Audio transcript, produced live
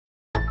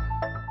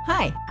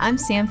Hi, I'm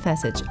Sam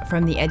Fessich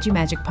from the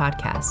EduMagic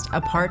Podcast,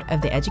 a part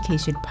of the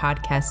Education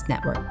Podcast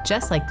Network,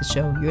 just like the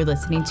show you're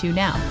listening to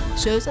now.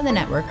 Shows on the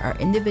network are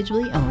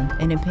individually owned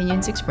and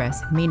opinions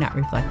expressed may not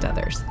reflect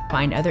others.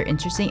 Find other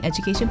interesting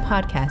education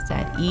podcasts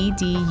at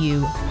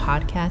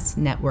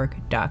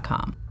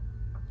edupodcastnetwork.com.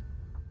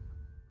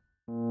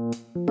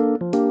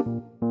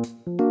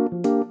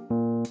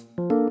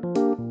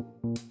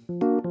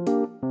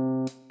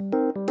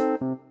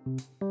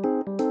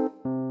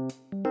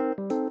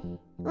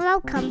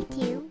 Welcome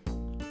to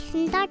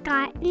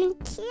Kindergarten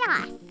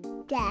Kiosk,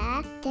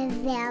 the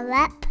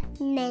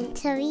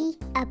developmentally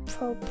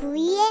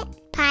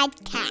appropriate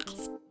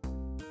podcast.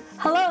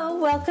 Hello,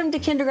 welcome to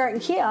Kindergarten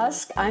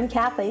Kiosk. I'm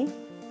Kathy.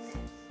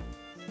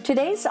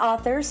 Today's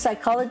author,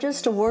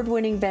 psychologist,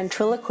 award-winning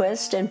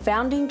ventriloquist, and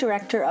founding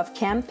director of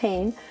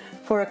Campaign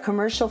for a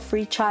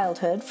Commercial-Free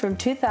Childhood from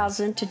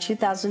 2000 to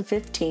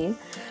 2015,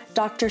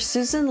 Dr.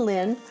 Susan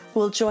Lin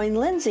will join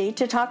Lindsay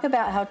to talk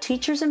about how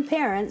teachers and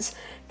parents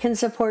can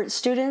support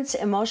students'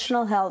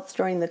 emotional health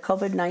during the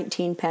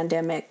COVID-19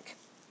 pandemic.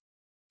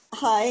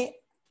 Hi,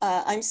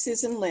 I'm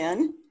Susan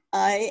Lin.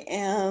 I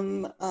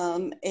am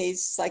a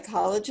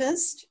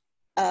psychologist,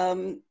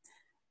 and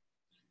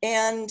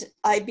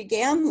I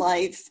began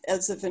life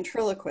as a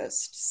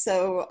ventriloquist.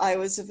 So I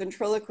was a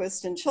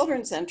ventriloquist and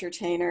children's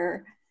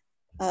entertainer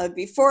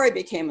before I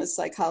became a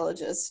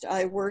psychologist.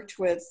 I worked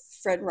with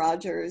Fred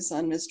Rogers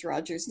on Mr.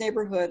 Rogers'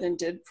 Neighborhood and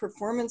did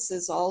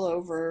performances all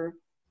over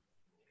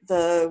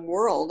the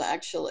world,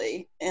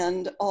 actually,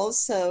 and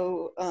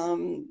also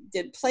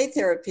did play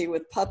therapy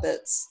with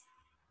puppets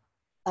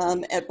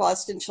at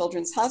Boston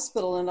Children's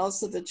Hospital and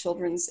also the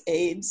Children's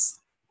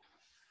AIDS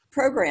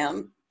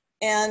program.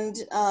 And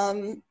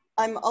I'm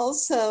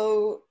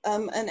also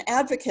an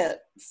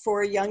advocate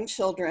for young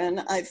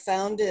children. I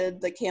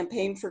founded the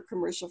Campaign for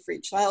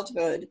Commercial-Free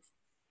Childhood,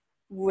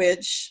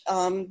 which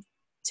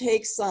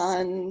takes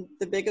on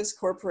the biggest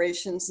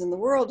corporations in the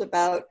world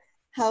about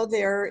how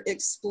they're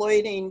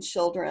exploiting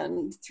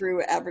children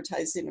through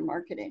advertising and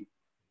marketing.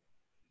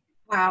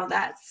 Wow,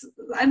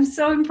 I'm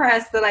so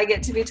impressed that I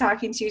get to be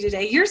talking to you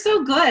today. You're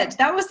so good.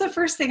 That was the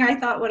first thing I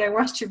thought when I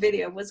watched your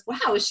video was,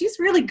 wow, she's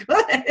really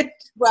good.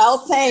 Well,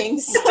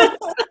 thanks.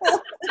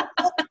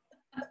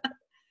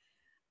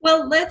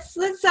 Well, let's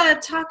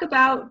talk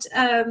about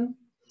Audrey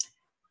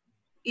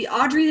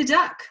the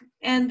Duck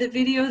and the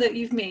video that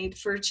you've made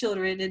for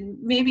children, and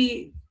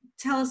maybe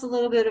tell us a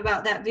little bit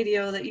about that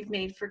video that you've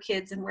made for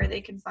kids and where they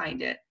can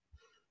find it.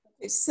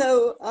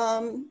 So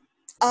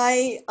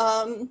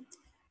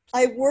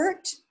I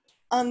worked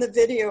on the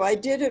video. I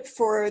did it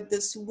for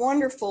this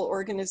wonderful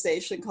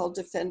organization called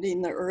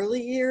Defending the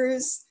Early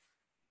Years,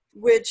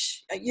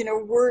 which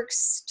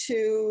works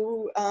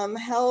to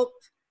help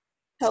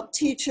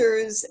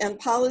teachers and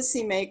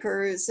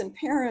policymakers and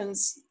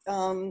parents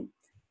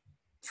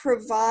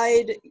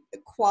provide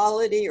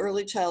quality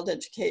early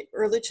childhood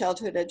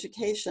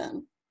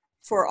education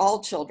for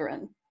all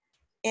children.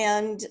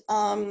 And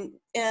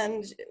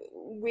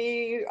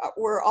we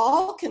were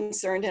all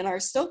concerned and are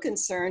still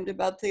concerned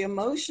about the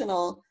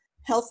emotional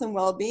health and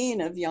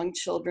well-being of young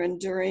children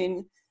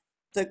during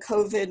the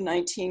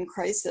COVID-19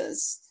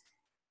 crisis.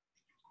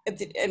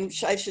 And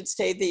I should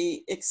say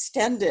the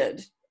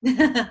extended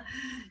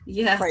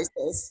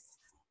crisis.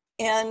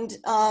 And,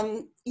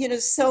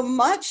 so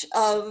much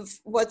of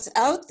what's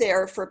out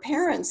there for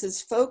parents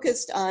is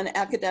focused on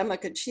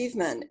academic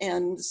achievement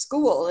and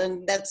school,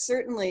 and that's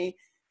certainly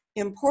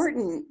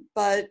important,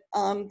 but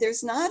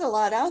there's not a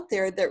lot out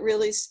there that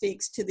really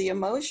speaks to the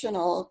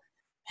emotional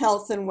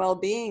health and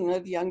well-being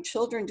of young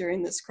children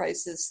during this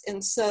crisis.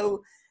 And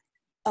so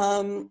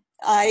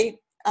I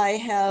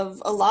have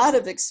a lot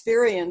of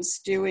experience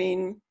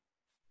doing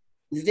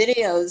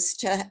videos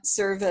to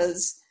serve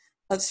as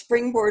a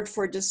springboard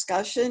for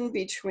discussion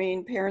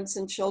between parents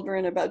and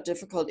children about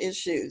difficult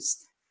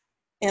issues.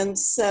 And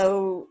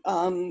so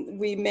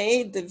we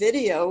made the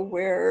video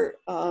where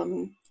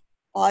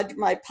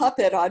my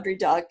puppet, Audrey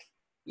Duck,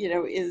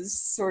 is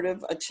sort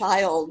of a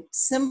child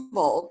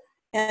symbol,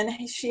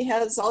 and she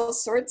has all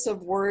sorts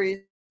of worries,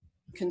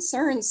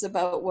 concerns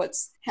about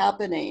what's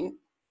happening.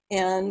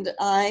 And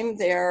I'm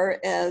there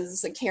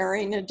as a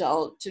caring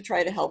adult to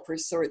try to help her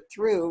sort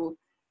through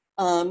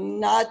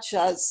not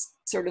just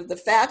sort of the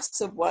facts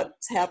of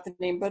what's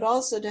happening, but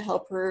also to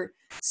help her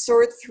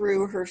sort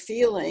through her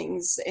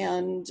feelings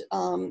and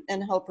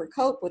help her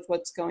cope with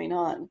what's going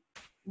on.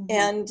 Mm-hmm.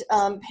 And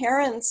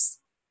parents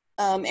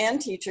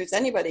and teachers,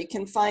 anybody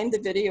can find the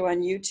video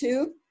on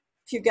YouTube.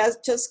 If you guys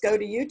just go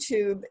to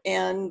YouTube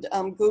and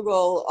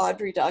Google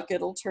Audrey Duck,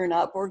 it'll turn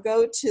up, or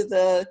go to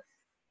the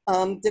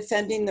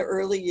Defending the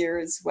Early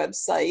Years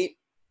website,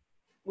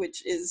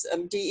 which is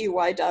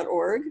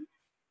DEY.org.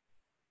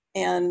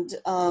 And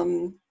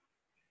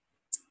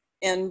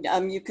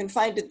you can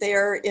find it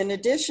there, in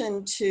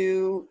addition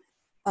to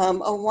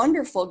a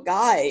wonderful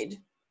guide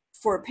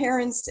for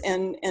parents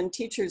and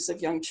teachers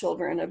of young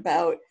children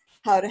about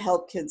how to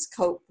help kids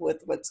cope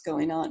with what's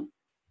going on.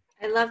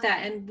 I love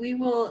that. And we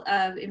will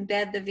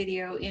embed the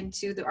video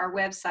into our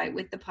website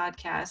with the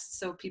podcast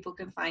so people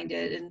can find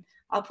it. And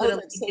I'll put a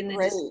link so in the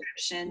great.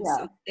 description Yeah.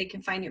 so they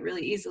can find it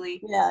really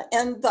easily. Yeah,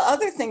 and the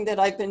other thing that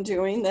I've been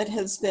doing that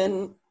has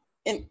been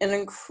an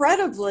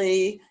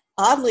incredibly,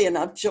 oddly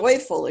enough,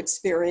 joyful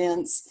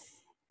experience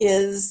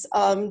is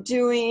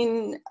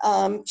doing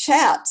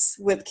chats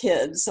with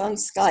kids on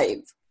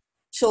Skype,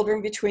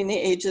 children between the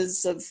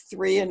ages of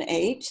 3 and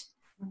 8.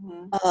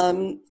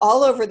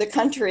 All over the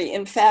country.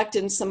 In fact,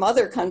 in some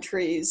other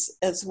countries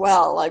as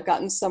well, I've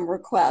gotten some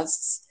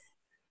requests,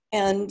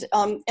 and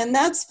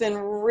that's been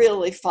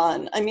really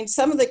fun. I mean,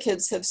 some of the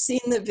kids have seen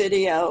the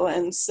video,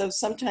 and so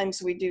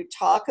sometimes we do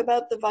talk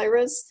about the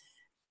virus,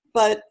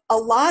 but a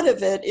lot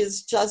of it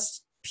is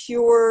just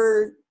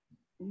pure,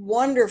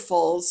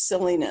 wonderful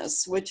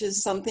silliness, which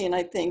is something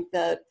I think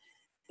that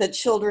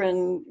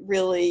children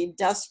really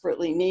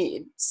desperately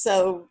need.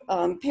 So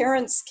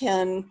parents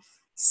can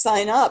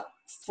sign up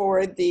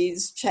for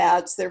these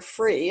chats. They're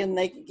free, and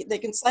they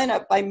can sign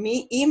up by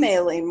me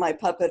emailing my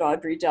puppet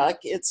Audrey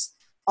Duck. It's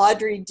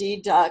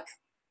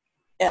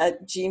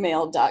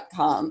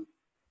audreydduck@gmail.com.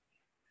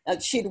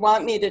 She'd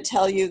want me to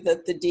tell you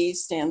that the D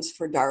stands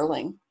for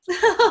darling.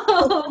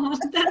 Oh,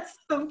 that's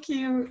so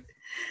cute.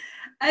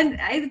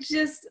 And I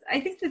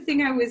think the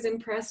thing I was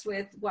impressed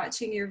with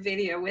watching your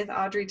video with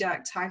Audrey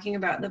Duck talking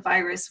about the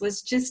virus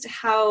was just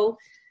how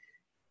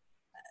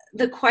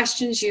the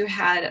questions you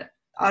had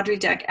Audrey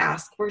Duck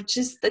asked were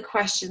just the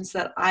questions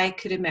that I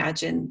could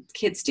imagine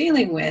kids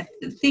dealing with.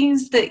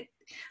 Things that,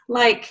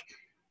 like,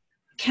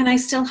 can I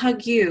still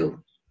hug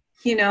you?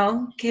 You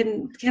know,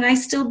 can I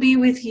still be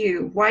with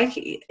you?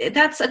 Why?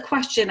 That's a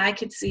question I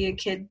could see a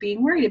kid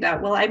being worried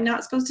about. Well, I'm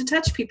not supposed to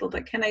touch people,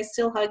 but can I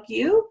still hug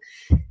you?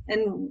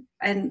 And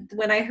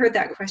when I heard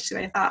that question,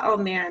 I thought, oh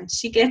man,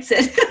 she gets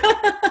it.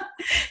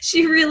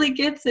 She really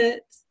gets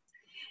it.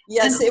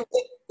 Yes,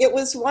 it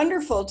was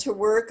wonderful to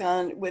work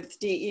with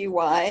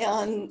DEY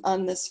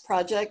on this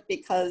project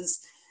because,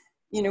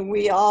 you know,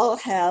 we all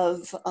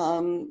have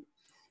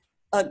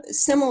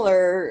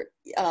similar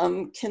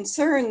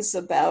concerns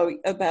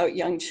about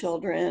young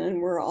children, and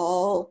we're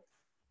all,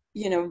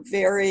 you know,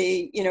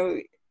 very, you know,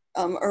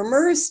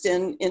 immersed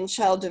in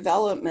child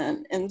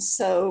development. And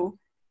so,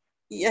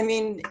 I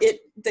mean,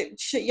 the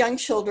young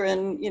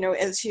children, you know,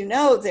 as you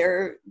know,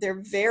 they're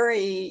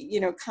very,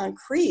 you know,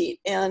 concrete,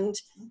 and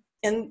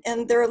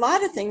there are a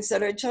lot of things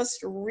that are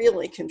just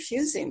really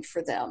confusing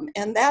for them,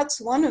 and that's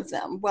one of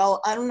them.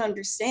 Well, I don't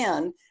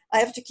understand. I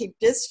have to keep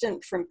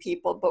distant from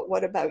people, but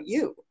what about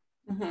you?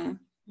 Mm-hmm.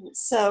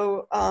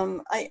 So,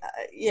 I'm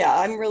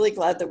really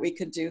glad that we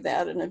could do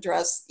that and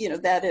address, you know,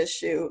 that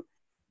issue.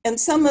 And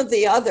some of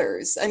the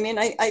others, I mean,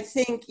 I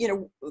think, you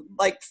know,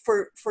 like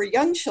for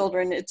young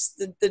children, it's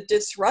the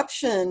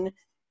disruption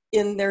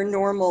in their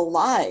normal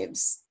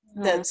lives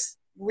that's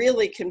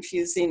really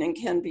confusing and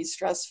can be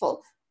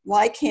stressful.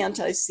 Why can't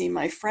I see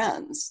my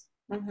friends?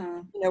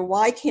 You know,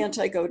 why can't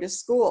I go to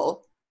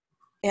school?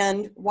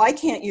 And why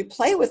can't you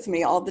play with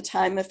me all the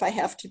time if I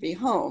have to be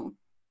home?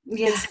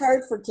 Yeah. It's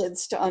hard for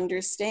kids to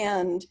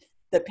understand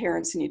that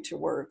parents need to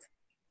work.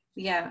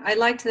 Yeah, I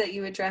liked that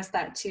you addressed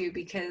that too,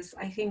 because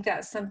I think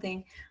that's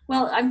something,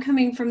 well, I'm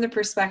coming from the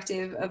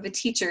perspective of a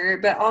teacher,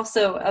 but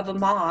also of a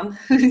mom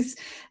who's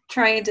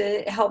trying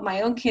to help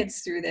my own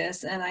kids through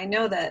this. And I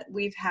know that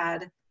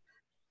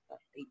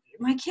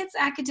my kids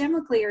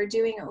academically are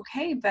doing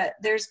okay, but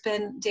there's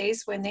been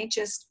days when they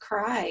just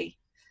cry.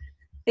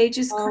 They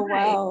just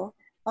cry. Wow.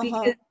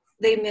 Because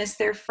they miss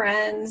their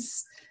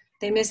friends.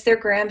 They miss their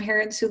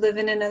grandparents who live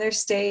in another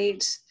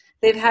state.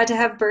 They've had to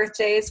have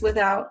birthdays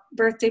without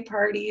birthday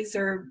parties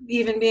or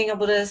even being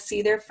able to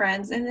see their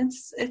friends. And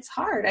it's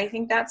hard. I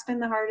think that's been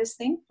the hardest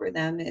thing for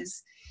them,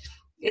 is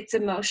it's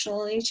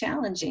emotionally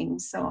challenging.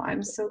 So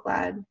I'm so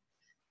glad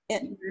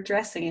you're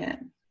addressing it.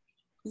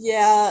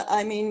 Yeah,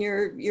 I mean,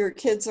 your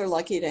kids are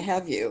lucky to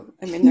have you.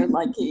 I mean, they're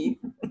lucky,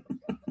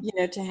 you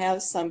know, to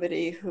have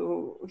somebody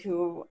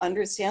who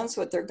understands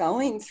what they're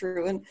going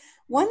through. And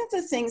one of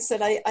the things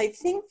that I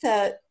think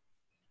that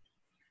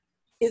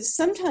is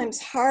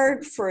sometimes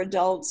hard for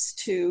adults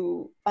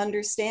to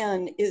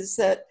understand is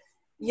that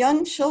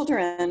young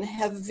children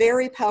have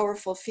very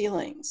powerful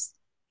feelings.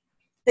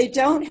 They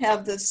don't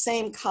have the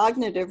same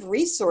cognitive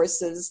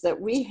resources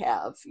that we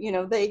have. You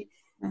know, they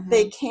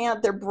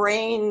can't, their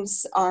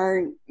brains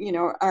aren't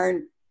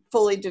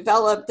fully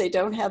developed. They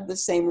don't have the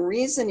same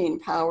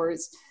reasoning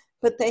powers,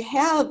 but they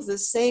have the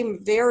same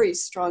very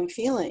strong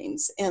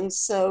feelings. And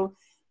so,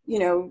 you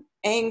know,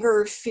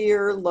 anger,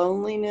 fear,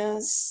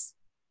 loneliness,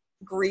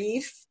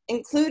 grief,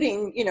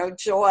 including, you know,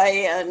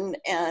 joy and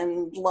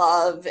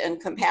love and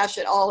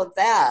compassion, all of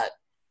that,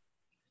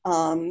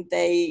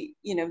 they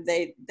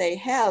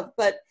have.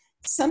 But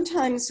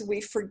sometimes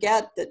we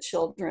forget that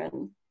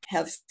children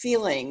have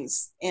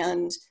feelings,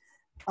 and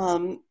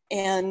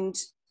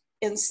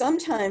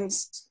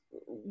sometimes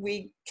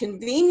we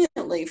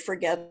conveniently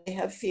forget they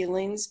have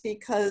feelings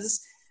because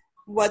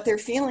what they're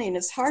feeling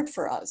is hard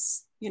for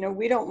us. You know,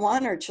 we don't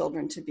want our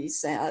children to be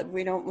sad.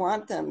 We don't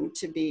want them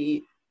to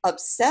be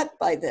upset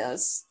by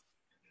this,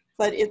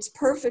 but it's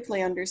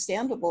perfectly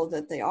understandable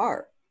that they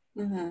are.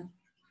 Mm-hmm.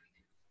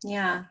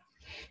 Yeah.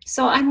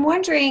 So I'm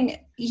wondering,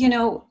 you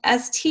know,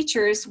 as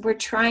teachers, we're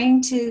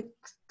trying to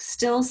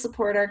still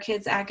support our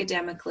kids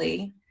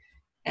academically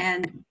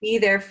and be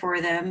there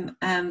for them.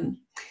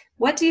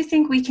 What do you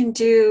think we can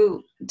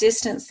do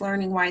distance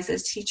learning wise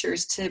as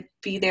teachers to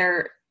be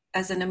there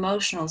as an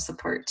emotional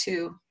support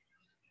too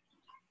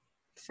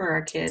for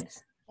our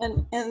kids?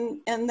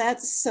 And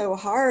that's so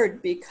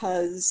hard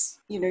because,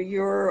 you know,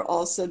 you're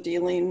also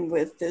dealing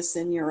with this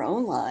in your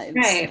own lives.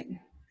 Right.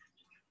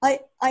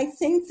 I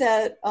think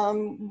that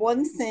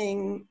one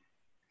thing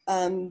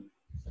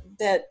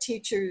that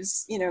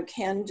teachers, you know,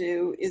 can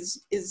do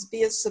is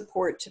be a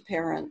support to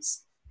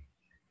parents,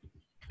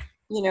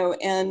 you know,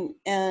 and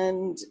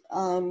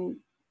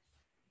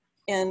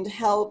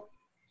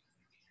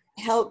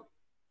help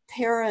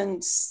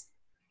parents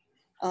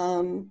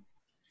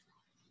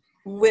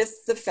with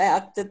the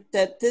fact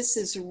that this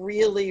is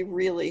really,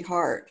 really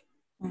hard.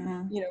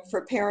 Mm-hmm. You know,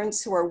 for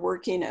parents who are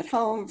working at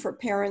home, for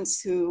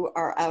parents who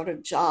are out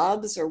of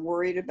jobs or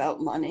worried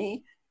about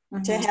money,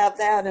 Mm-hmm. to have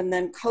that and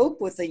then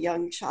cope with a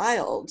young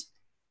child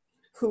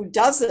who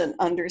doesn't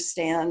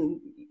understand,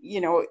 you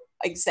know,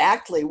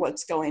 exactly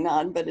what's going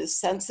on, but is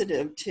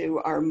sensitive to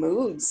our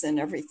moods and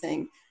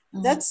everything.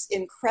 Mm-hmm. That's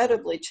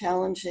incredibly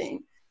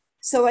challenging.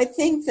 So I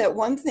think that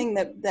one thing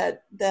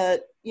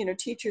that you know,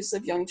 teachers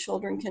of young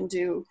children can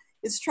do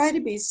is try to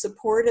be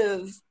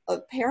supportive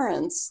of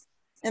parents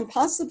and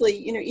possibly,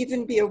 you know,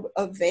 even be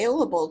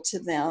available to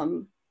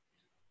them,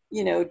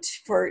 you know,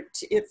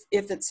 if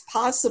it's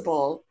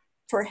possible,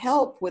 for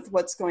help with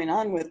what's going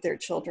on with their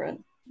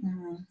children.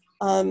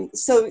 Mm-hmm.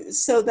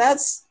 So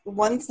that's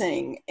one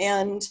thing.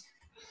 And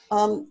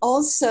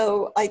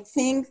also, I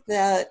think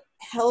that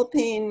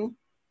helping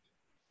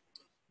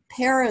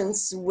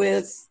parents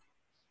with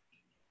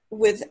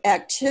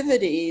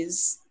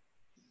activities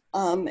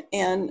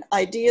and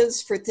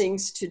ideas for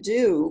things to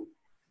do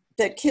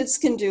that kids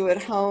can do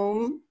at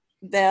home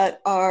that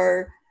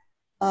are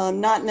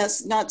not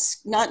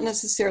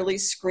necessarily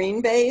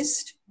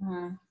screen-based.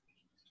 Mm-hmm.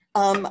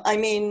 I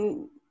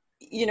mean,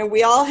 you know,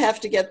 we all have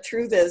to get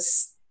through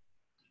this,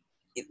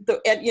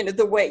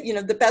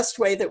 the best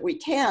way that we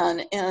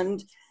can.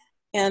 And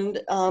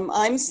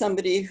I'm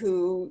somebody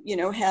who, you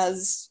know,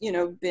 has, you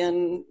know,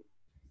 been,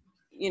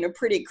 you know,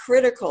 pretty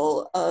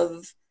critical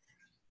of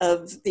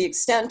the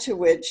extent to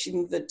which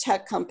the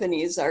tech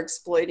companies are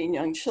exploiting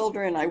young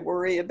children. I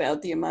worry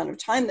about the amount of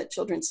time that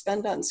children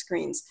spend on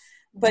screens.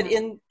 But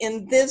in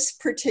this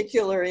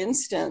particular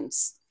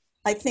instance,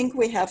 I think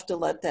we have to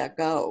let that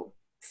go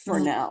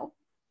for now,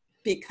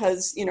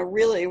 because, you know,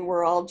 really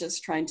we're all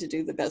just trying to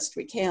do the best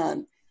we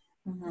can.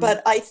 Mm-hmm.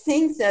 But I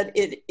think that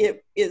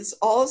it is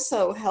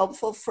also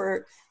helpful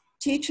for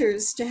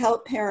teachers to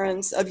help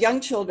parents of young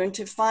children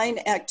to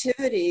find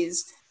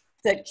activities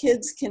that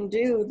kids can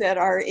do that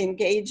are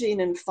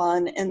engaging and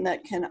fun and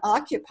that can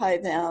occupy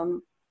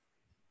them,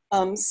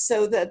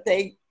 so that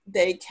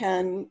they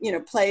can, you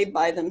know, play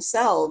by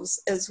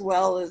themselves as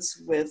well as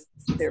with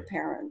their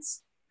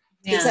parents.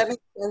 Yeah. Does that make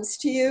sense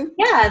to you?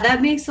 Yeah,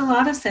 that makes a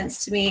lot of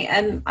sense to me.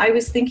 And I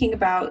was thinking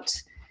about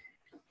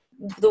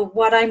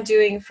what I'm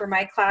doing for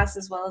my class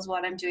as well as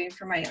what I'm doing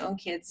for my own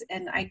kids.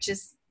 And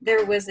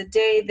there was a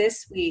day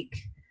this week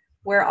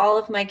where all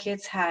of my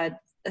kids had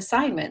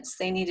assignments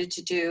they needed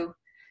to do.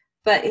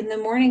 But in the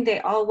morning, they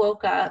all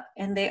woke up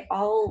and they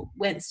all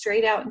went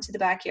straight out into the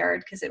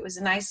backyard because it was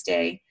a nice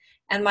day.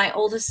 And my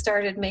oldest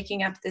started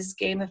making up this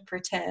game of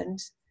pretend.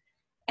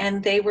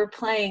 And they were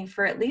playing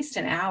for at least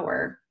an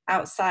hour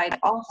outside,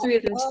 all three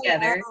of them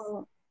together,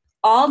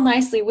 all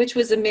nicely, which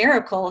was a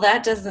miracle.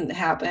 That doesn't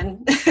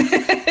happen.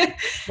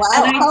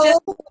 Wow. How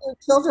old are your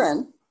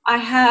children? I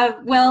have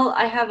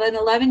an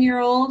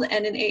 11-year-old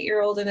and an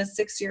 8-year-old and a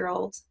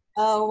 6-year-old.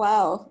 Oh,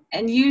 wow.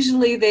 And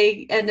usually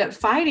they end up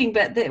fighting,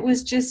 but it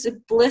was just a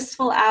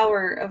blissful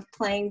hour of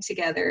playing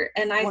together.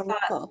 And I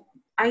Wonderful.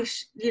 Thought,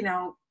 you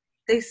know,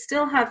 they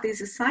still have these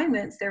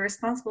assignments they're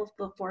responsible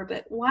for,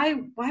 but why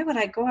would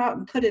I go out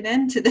and put an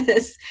end to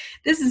this?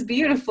 This is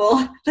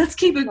beautiful. Let's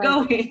keep it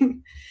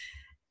going.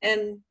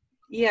 And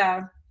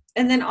yeah.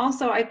 And then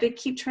also I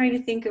keep trying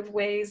to think of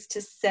ways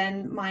to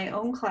send my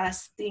own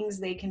class things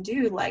they can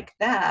do like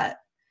that.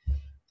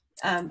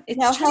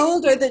 Now, how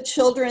old are the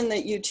children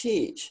that you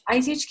teach? I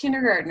teach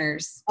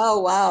kindergartners. Oh,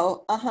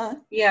 wow. Uh-huh.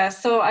 Yeah,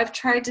 so I've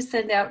tried to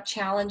send out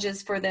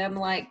challenges for them,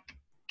 like,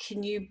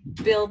 can you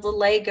build a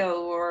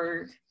Lego,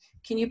 or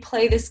can you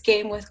play this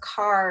game with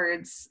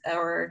cards,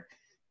 or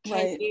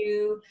can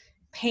you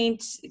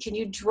paint, can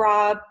you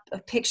draw a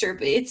picture?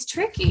 But it's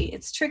tricky.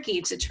 It's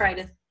tricky to try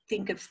to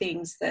think of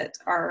things that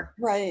are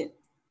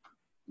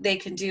they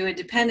can do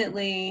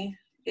independently.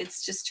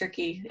 It's just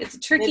tricky. It's a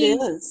tricky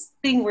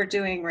thing we're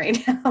doing right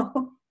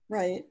now.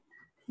 Right.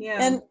 Yeah.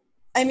 And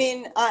I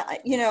mean,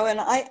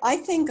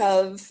 I think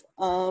of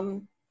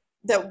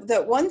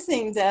that one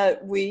thing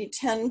that we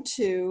tend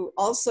to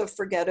also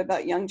forget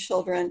about young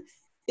children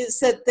is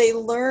that they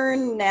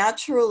learn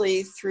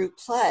naturally through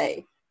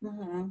play.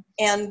 Mm-hmm.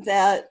 And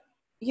that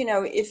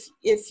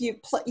if you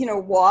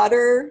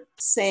water,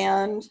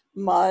 sand,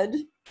 mud,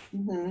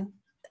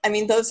 I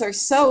mean, those are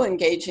so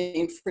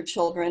engaging for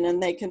children,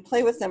 and they can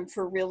play with them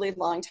for a really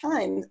long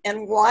time.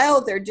 And while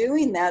they're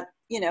doing that,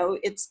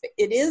 it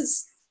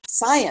is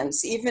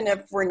science, even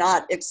if we're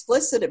not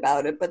explicit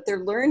about it, but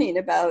they're learning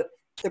about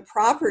the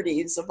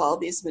properties of all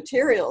these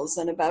materials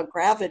and about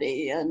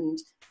gravity and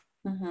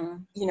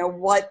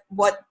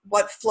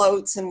what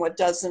floats and what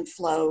doesn't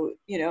float,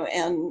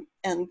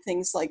 and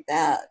things like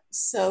that.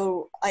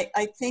 So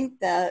I think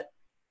that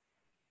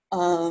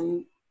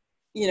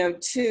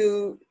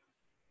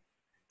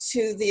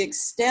to the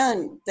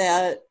extent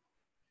that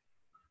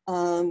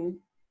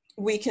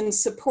we can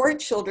support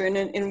children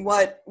in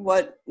what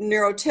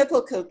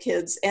neurotypical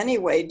kids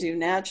anyway do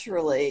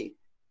naturally,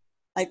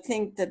 I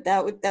think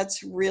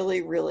that's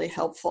really, really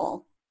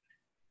helpful.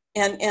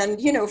 And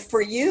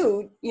for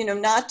you,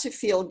 not to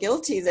feel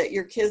guilty that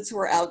your kids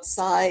were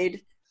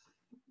outside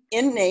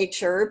in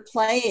nature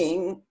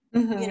playing,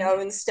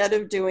 instead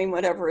of doing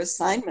whatever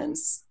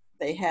assignments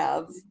they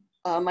have.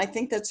 I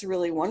think that's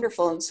really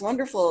wonderful. And it's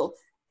wonderful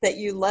that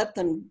you let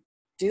them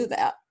do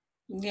that.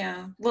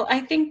 Yeah. Well, I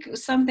think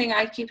something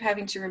I keep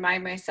having to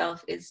remind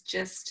myself is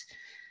just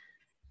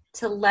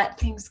to let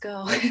things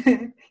go.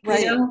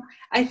 Right.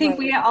 I think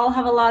we all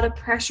have a lot of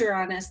pressure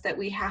on us that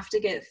we have to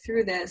get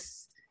through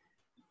this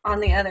on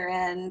the other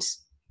end.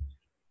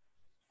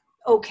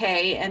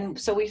 Okay. And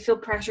so we feel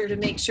pressure to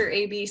make sure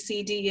A, B,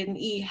 C, D, and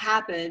E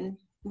happen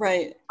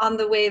on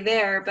the way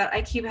there. But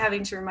I keep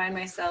having to remind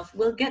myself,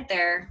 we'll get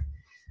there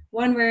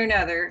one way or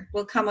another.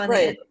 We'll come on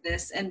the end of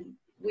this, and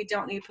we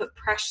don't need to put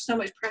so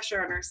much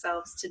pressure on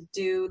ourselves to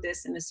do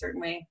this in a certain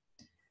way.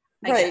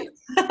 And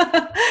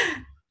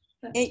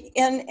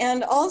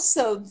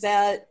also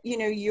that,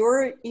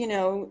 you're,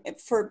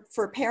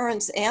 for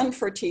parents and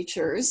for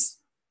teachers,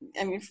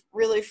 I mean,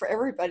 really for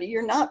everybody,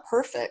 you're not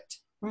perfect,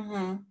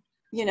 and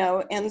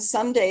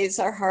some days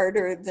are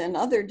harder than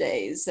other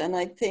days. And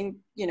I think,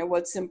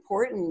 what's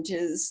important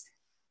is,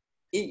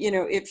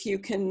 if you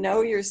can know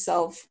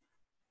yourself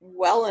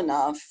well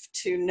enough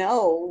to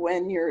know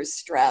when you're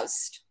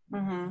stressed,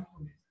 and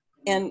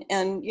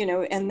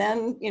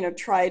then,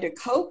 try to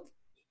cope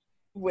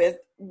with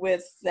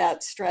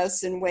that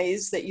stress in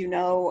ways that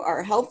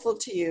are helpful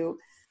to you.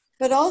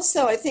 But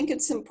also I think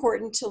it's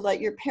important to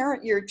let your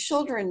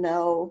children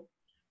know,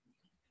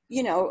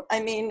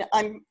 I mean,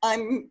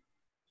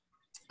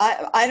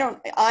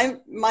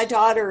 my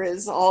daughter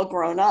is all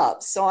grown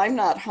up, so I'm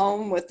not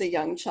home with the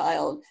young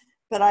child,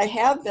 but I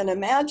have been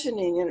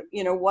imagining,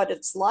 what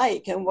it's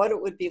like and what it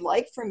would be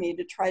like for me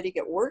to try to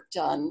get work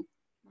done.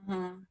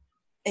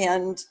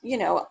 And,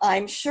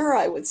 I'm sure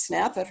I would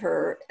snap at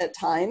her at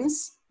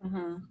times.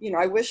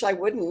 I wish I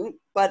wouldn't,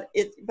 but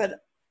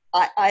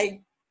I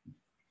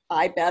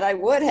bet I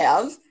would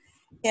have.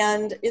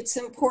 And it's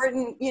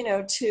important,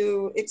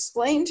 to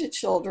explain to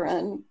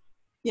children,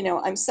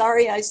 I'm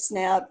sorry I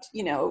snapped,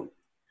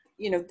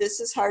 this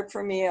is hard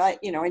for me. I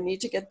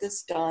need to get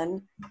this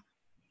done,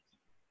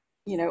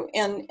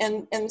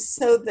 and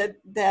so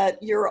that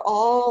you're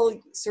all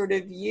sort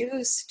of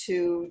used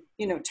to,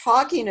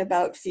 talking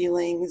about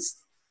feelings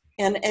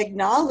and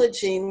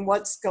acknowledging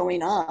what's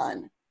going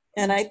on.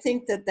 And I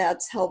think that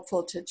that's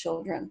helpful to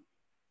children.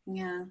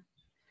 Yeah.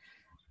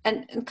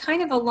 And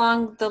kind of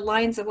along the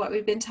lines of what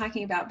we've been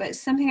talking about, but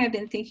something I've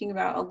been thinking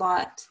about a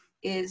lot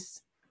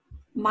is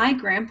my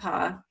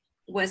grandpa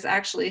was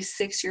actually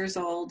 6 years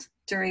old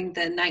during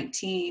the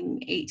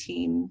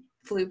 1918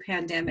 flu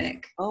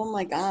pandemic. Oh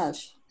my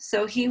gosh.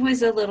 So he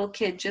was a little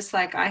kid, just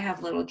like I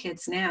have little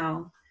kids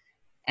now.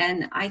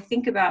 And I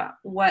think about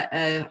what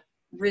a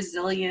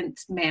resilient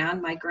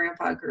man my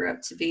grandpa grew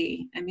up to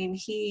be. I mean,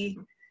 he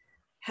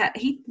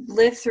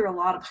lived through a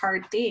lot of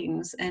hard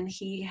things, and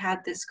he had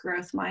this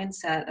growth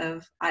mindset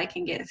of, I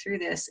can get through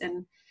this.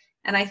 And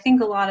I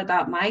think a lot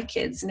about my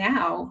kids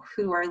now,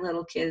 who are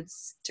little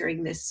kids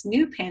during this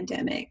new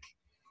pandemic.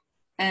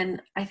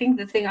 And I think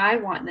the thing I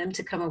want them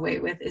to come away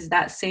with is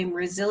that same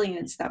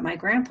resilience that my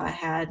grandpa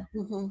had.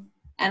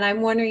 And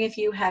I'm wondering if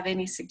you have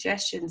any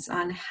suggestions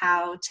on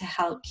how to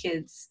help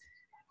kids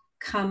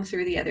come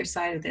through the other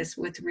side of this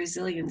with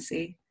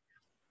resiliency.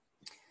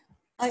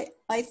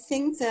 I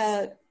think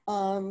that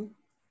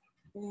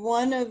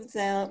one of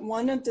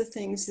the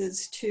things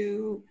is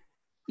to,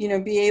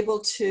 be able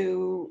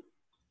to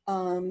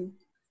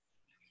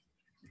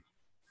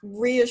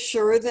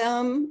reassure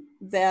them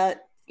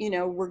that,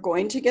 we're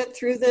going to get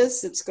through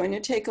this. It's going to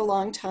take a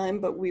long time,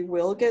 but we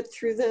will get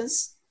through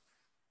this.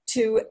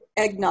 To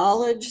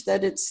acknowledge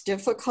that it's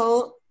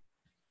difficult,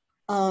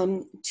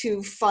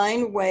 to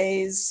find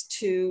ways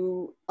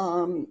to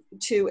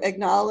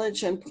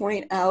acknowledge and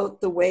point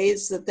out the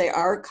ways that they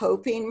are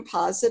coping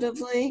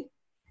positively,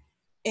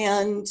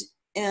 and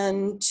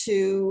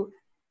to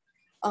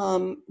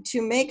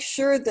make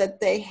sure that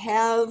they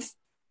have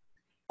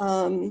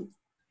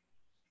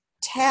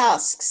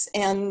tasks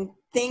and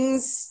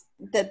things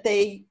that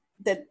they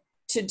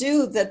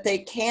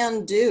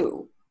can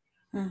do.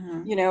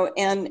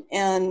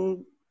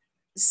 And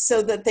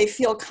so that they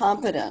feel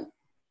competent.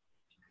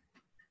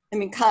 I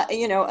mean,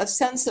 a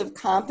sense of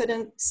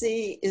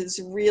competency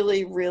is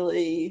really,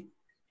 really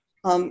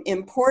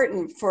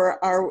important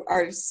for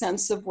our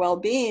sense of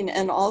well-being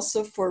and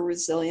also for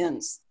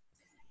resilience.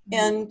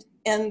 And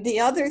the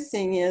other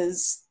thing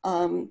is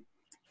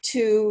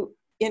to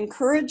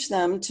encourage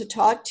them to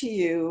talk to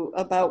you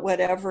about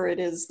whatever it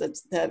is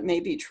that may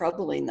be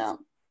troubling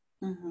them.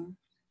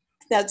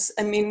 That's,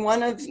 I mean,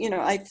 one of,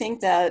 I think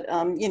that,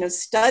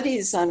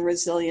 studies on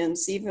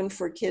resilience, even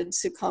for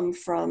kids who come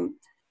from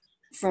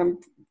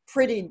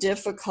pretty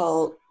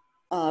difficult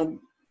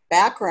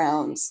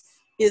backgrounds,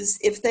 is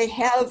if they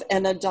have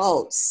an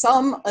adult,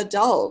 some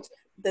adult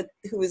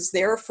who is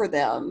there for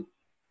them,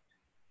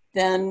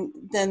 then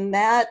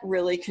that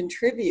really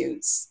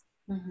contributes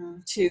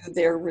to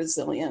their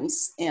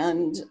resilience.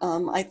 And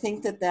I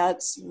think that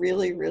that's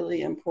really,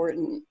 really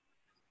important.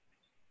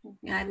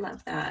 Yeah, I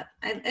love that.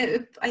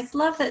 I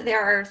love that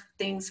there are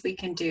things we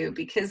can do,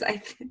 because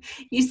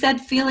you said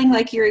feeling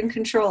like you're in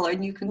control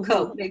and you can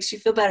cope makes you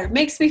feel better.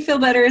 Makes me feel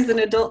better as an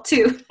adult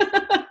too.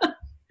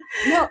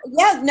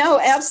 No,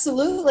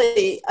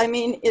 absolutely. I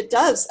mean, it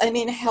does. I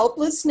mean,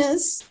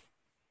 helplessness.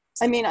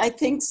 I mean, I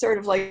think sort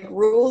of like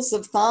rules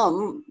of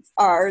thumb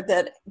are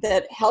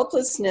that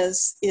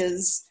helplessness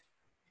is,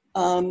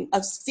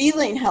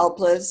 feeling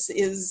helpless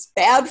is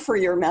bad for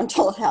your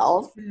mental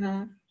health.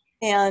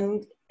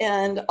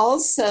 And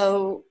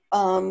also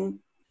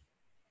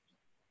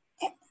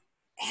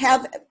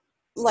have,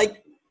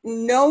 like,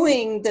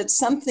 knowing that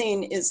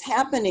something is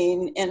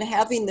happening and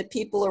having the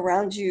people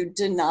around you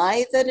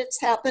deny that it's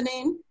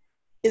happening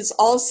is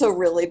also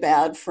really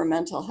bad for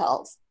mental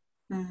health.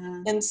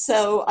 And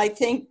so I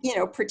think,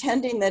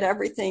 pretending that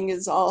everything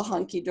is all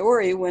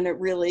hunky-dory when it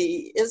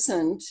really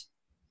isn't,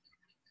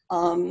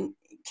 can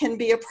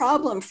be a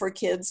problem for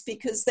kids,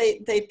 because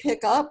they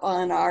pick up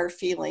on our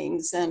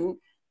feelings and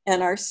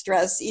our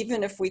stress,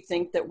 even if we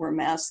think that we're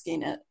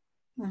masking it.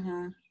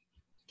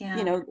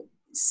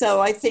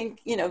 So I think,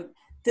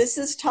 this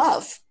is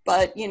tough,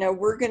 but,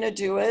 we're going to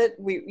do it.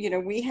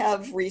 We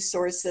have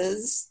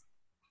resources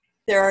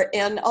there.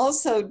 And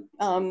also,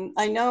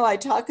 I know I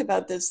talk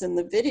about this in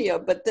the video,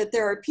 but that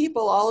there are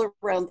people all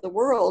around the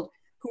world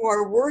who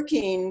are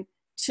working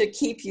to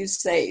keep you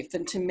safe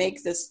and to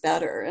make this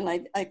better. And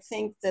I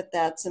think that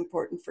that's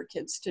important for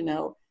kids to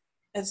know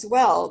as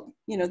well.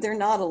 They're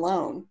not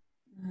alone.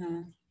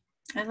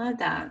 I love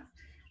that.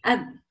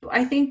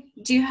 I think,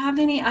 do you have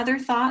any other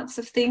thoughts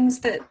of things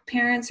that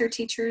parents or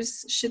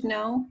teachers should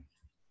know?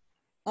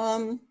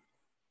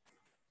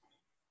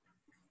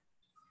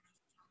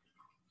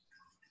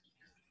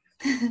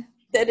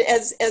 That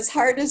as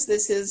hard as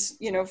this is,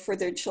 for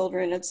their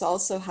children, it's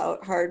also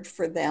hard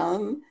for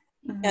them,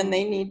 and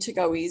they need to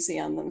go easy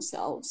on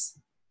themselves.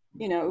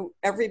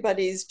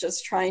 Everybody's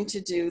just trying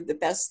to do the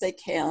best they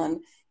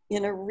can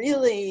in a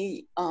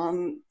really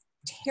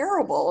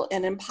terrible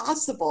and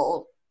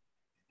impossible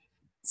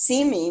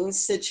seeming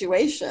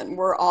situation.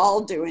 We're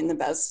all doing the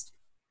best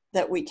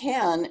that we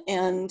can,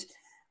 and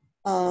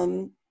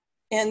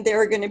there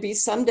are going to be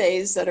some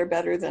days that are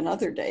better than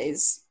other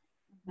days.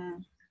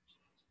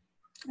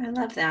 I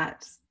love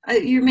that.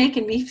 You're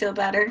making me feel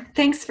better.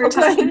 Thanks for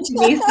talking to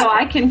me so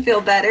I can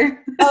feel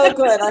better. Oh,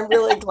 good. I'm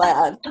really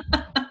glad.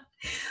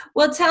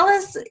 Well, tell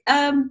us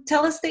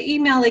the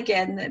email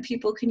again that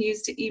people can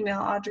use to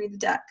email Audrey the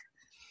Duck.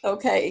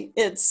 Okay,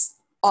 it's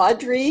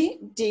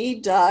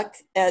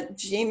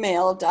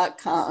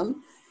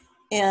audreydduck@gmail.com.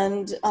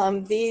 And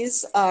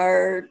these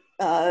are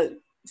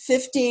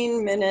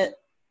 15-minute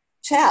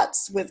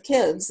chats with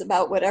kids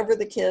about whatever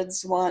the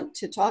kids want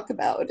to talk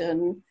about.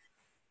 And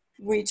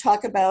we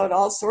talk about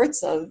all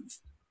sorts of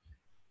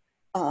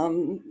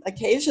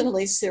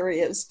occasionally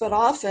serious, but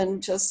often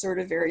just sort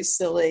of very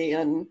silly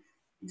and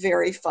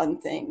very fun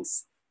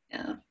things.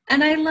 Yeah.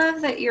 And I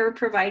love that you're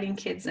providing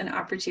kids an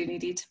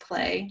opportunity to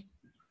play.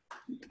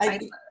 I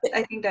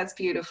think that's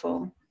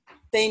beautiful.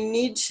 They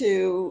need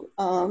to,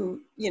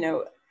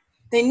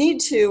 they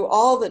need to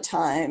all the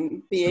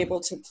time be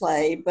able to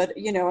play. But,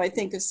 I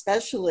think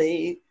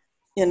especially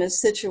in a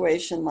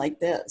situation like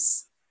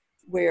this,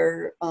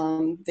 where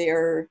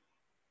they're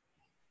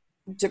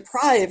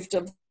deprived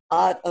of a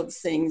lot of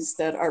things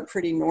that are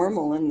pretty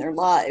normal in their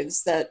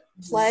lives, that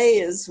play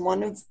is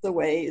one of the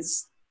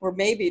ways, or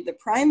maybe the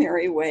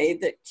primary way,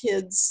 that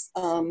kids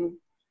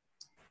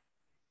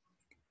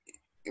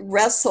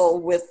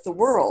wrestle with the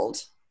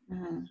world.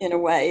 In a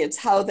way. It's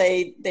how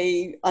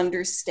they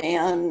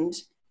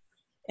understand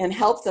and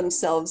help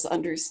themselves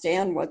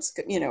understand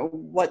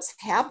what's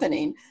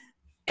happening,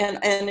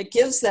 and it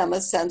gives them a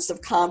sense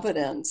of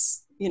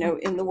competence,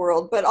 in the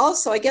world. But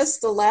also, I guess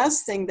the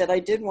last thing that I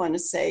did want to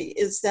say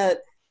is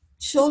that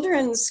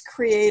children's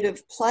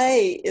creative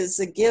play is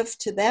a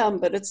gift to them,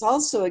 but it's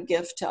also a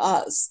gift to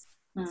us,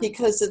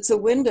 because it's a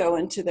window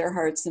into their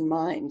hearts and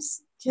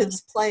minds.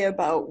 Kids play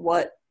about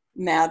what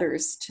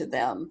matters to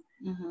them.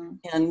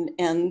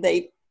 And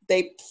they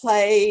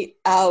play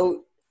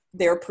out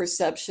their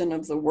perception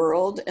of the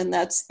world, and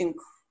that's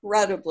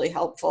incredibly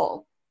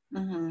helpful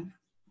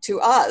to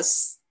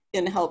us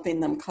in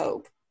helping them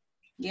cope.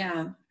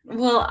 Yeah.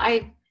 Well,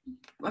 I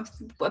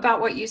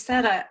about what you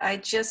said, I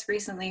just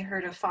recently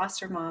heard a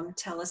foster mom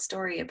tell a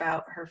story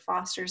about her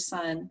foster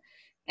son,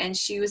 and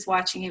she was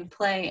watching him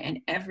play,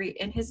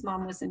 and his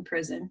mom was in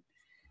prison,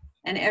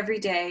 and every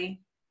day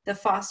the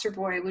foster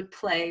boy would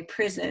play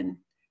prison.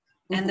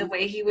 And the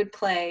way he would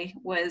play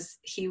was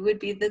he would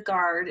be the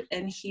guard,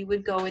 and he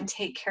would go and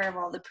take care of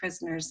all the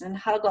prisoners and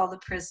hug all the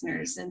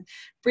prisoners and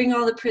bring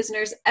all the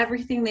prisoners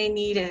everything they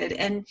needed.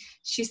 And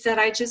she said,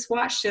 I just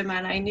watched him,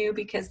 and I knew,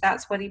 because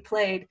that's what he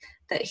played,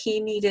 that he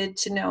needed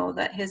to know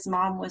that his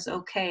mom was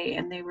okay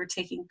and they were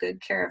taking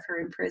good care of her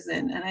in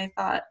prison. And I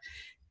thought,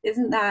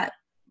 isn't that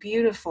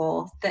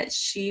beautiful that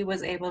she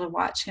was able to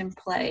watch him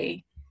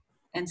play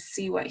and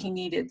see what he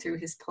needed through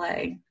his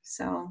play?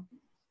 So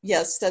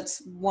yes,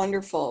 that's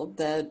wonderful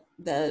that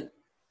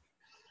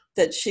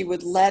she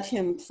would let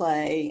him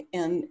play,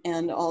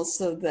 and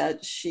also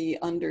that she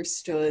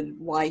understood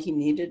why he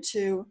needed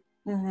to.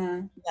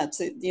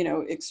 That's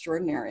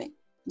extraordinary.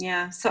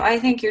 Yeah. So I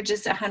think you're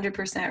just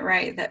 100%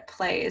 right that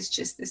play is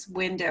just this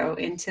window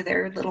into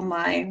their little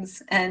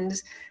minds and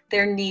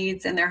their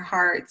needs and their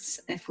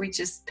hearts, if we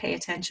just pay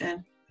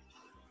attention.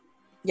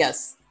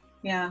 Yes.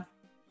 Yeah.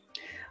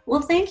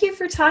 Well, thank you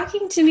for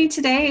talking to me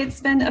today. It's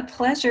been a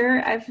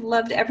pleasure. I've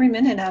loved every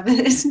minute of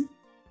it.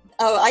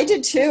 Oh, I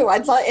did too. I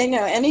thought,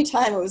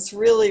 anytime. It was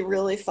really,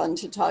 really fun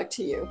to talk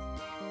to you.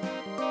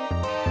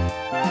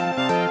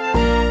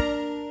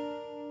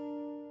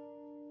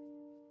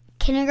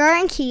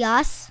 Kindergarten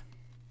Kiosk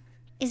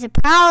is a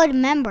proud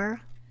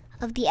member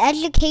of the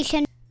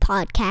Education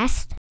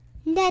Podcast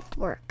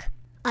Network,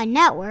 a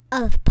network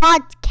of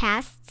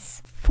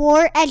podcasts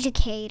for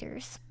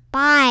educators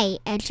by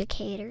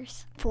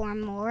educators. For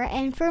more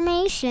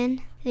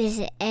information,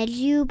 visit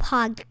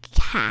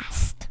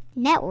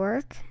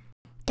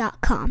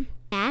edupodcastnetwork.com.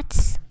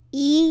 That's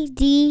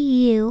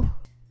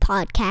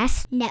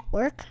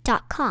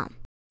edupodcastnetwork.com.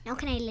 Now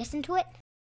can I listen to it?